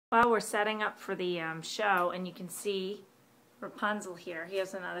Well, we're setting up for the show, and you can see Rapunzel here.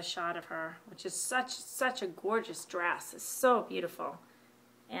 Here's another shot of her, which is such a gorgeous dress. It's so beautiful.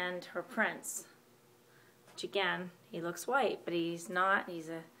 And her prince, which again, he looks white, but he's not. He's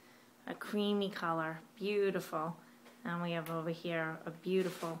a creamy color. Beautiful. And we have over here a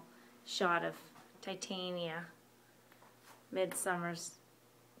beautiful shot of Titania, Midsummer's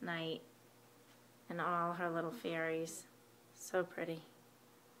Night, and all her little fairies. So pretty.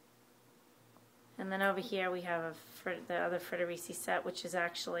 And then over here we have the other friedericy set, which is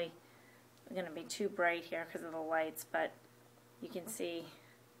actually going to be too bright here because of the lights, but you can see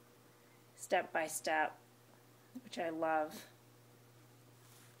step by step, which I love.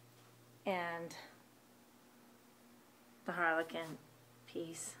 And the harlequin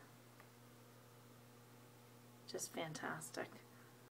piece, just fantastic.